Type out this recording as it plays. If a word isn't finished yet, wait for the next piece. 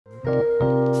There's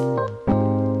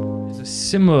a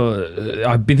similar...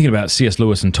 I've been thinking about C.S.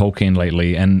 Lewis and Tolkien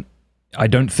lately, and I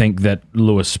don't think that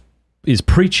Lewis is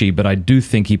preachy, but I do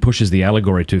think he pushes the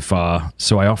allegory too far,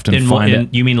 so I often find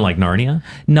it... You mean like Narnia?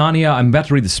 Narnia, I'm about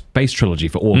to read the Space Trilogy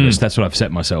for August. That's what I've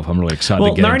set myself. I'm really excited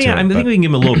to get Narnia, into it. I think we can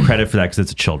give him a little credit for that because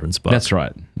it's a children's book. That's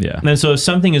right, yeah. And so if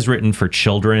something is written for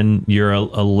children, you're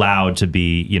allowed to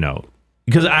be, you know...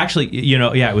 Because actually, you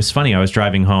know, yeah, it was funny. I was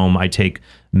driving home. I take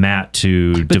Matt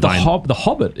to Divine... But The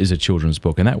Hobbit is a children's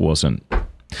book, and that wasn't...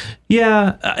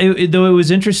 Yeah, though it was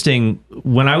interesting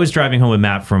when I was driving home with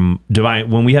Matt from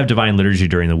Divine, when we have Divine Liturgy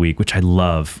during the week, which I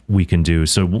love, we can do.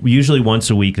 So usually once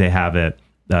a week they have it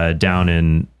down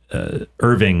in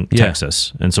Irving,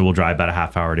 Texas. And so we'll drive about a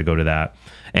half hour to go to that.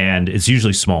 And it's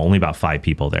usually small, only about 5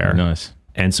 people there. Nice.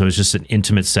 And so it's just an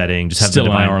intimate setting. Just have Still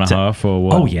the an hour and a half or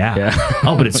what? Oh, yeah.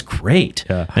 Oh, but it's great.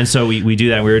 Yeah. And so we do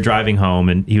that. We were driving home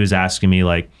and he was asking me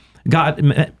like,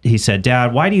 God, he said,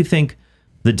 Dad, why do you think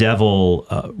the devil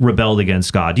rebelled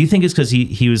against God? Do you think it's because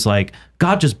he was like,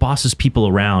 God just bosses people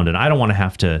around and I don't want to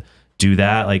have to do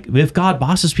that? Like, if God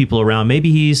bosses people around,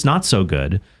 maybe he's not so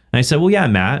good. And I said, well, yeah,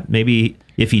 Matt, maybe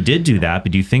if he did do that,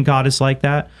 but do you think God is like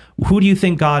that? Who do you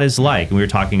think God is like? And we were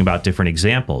talking about different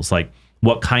examples, like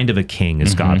what kind of a king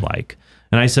is God like?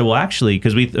 And I said, well, actually,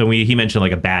 because he mentioned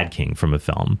like a bad king from a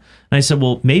film. And I said,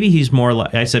 well, maybe he's more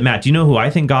like, I said, Matt, do you know who I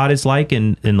think God is like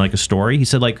in like a story? He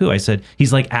said, like who? I said,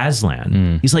 he's like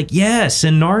Aslan. He's like, yes,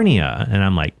 in Narnia. And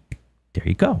I'm like, there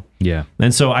you go. Yeah.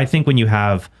 And so I think when you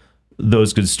have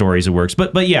those good stories, it works.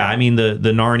 But yeah, I mean, the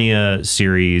Narnia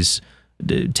series,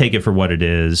 take it for what it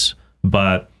is.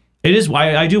 But it is,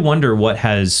 I do wonder what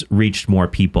has reached more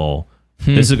people.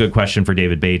 This is a good question for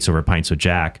David Bates over Pints with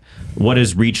Jack. What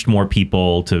has reached more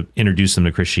people to introduce them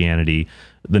to Christianity?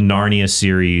 The Narnia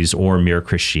series or Mere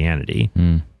Christianity?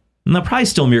 And they'll probably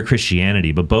still Mere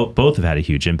Christianity, but both have had a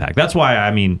huge impact. That's why,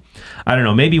 I mean, I don't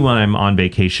know, maybe when I'm on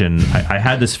vacation, I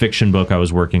had this fiction book I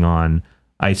was working on.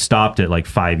 I stopped it like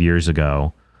 5 years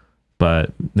ago,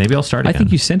 but maybe I'll start again. I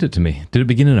think you sent it to me. Did it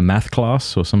begin in a math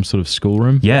class or some sort of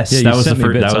schoolroom? Yes, yeah, that was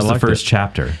the first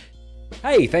chapter.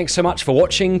 Hey, thanks so much for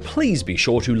watching. Please be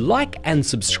sure to like and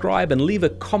subscribe and leave a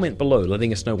comment below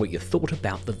letting us know what you thought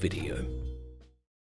about the video.